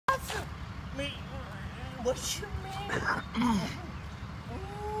What you mean?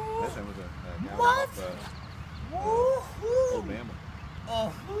 That time was a guy What? off Old Bama.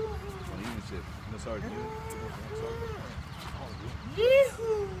 On union shift. No sergeant unit.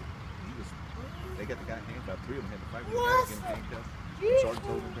 Yee-hoo! They got the guy handcuffed. 3 of them had to fight with the guy What? getting handcuffed. The sergeant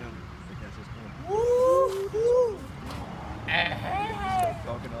told him down. They got this going. Woo-hoo! Started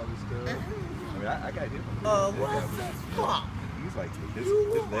talking all this stuff. I mean, I got him. What the fuck? He's like, his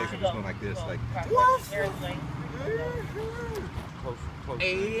legs are just going like this. Like, What? close.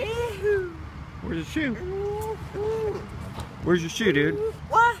 Where's your shoe? Where's your shoe, dude?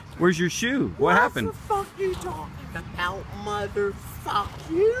 What? Where's your shoe? What happened? What the fuck you talking about, motherfuck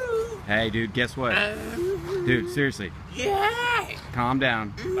you? Hey, dude, guess what? Dude, seriously. Yeah! Calm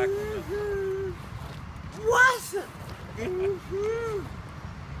down. What? What's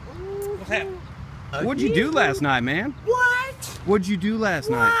happening? What'd you do last night, man? What? What'd you do last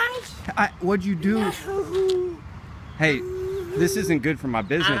night? What'd you do? Hey, this isn't good for my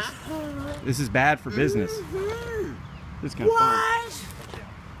business. This is bad for business. This is kind of fun.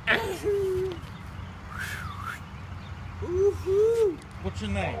 What's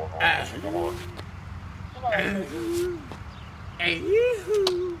your name?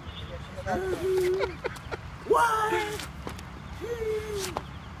 What?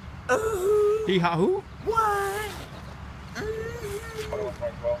 Hee-haw who? What?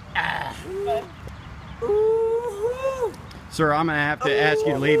 Sir, I'm gonna have to ask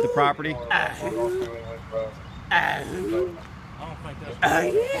you to leave the property. I don't think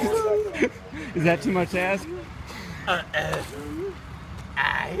that's Is that too much to ask? Have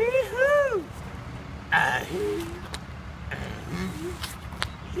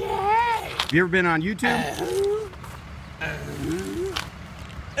you ever been on YouTube?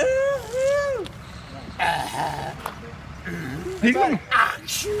 He's gonna,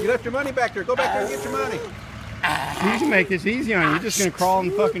 You left your money back there. Go back there and get your money. you can make this easy on you. You're just gonna crawl in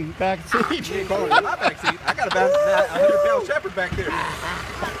the fucking back seat. You ain't calling in my back seat. I got about a 100-pound shepherd back there.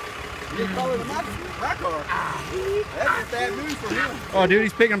 You ain't calling in my car. That's just bad news for him. Oh, dude,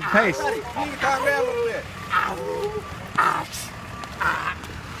 he's picking up the pace. Buddy, you need to calm down a little bit.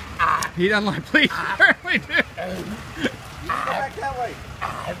 He doesn't like police. Apparently, dude. You need to go back that way.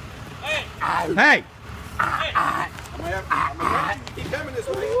 Hey, I'm gonna have to keep coming this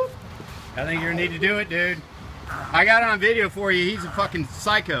way. I think you're gonna need to do it, dude. I got it on video for you. He's a fucking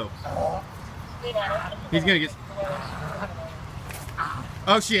psycho. He's gonna get.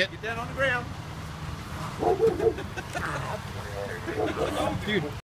 Oh shit. Get down on the ground. Dude.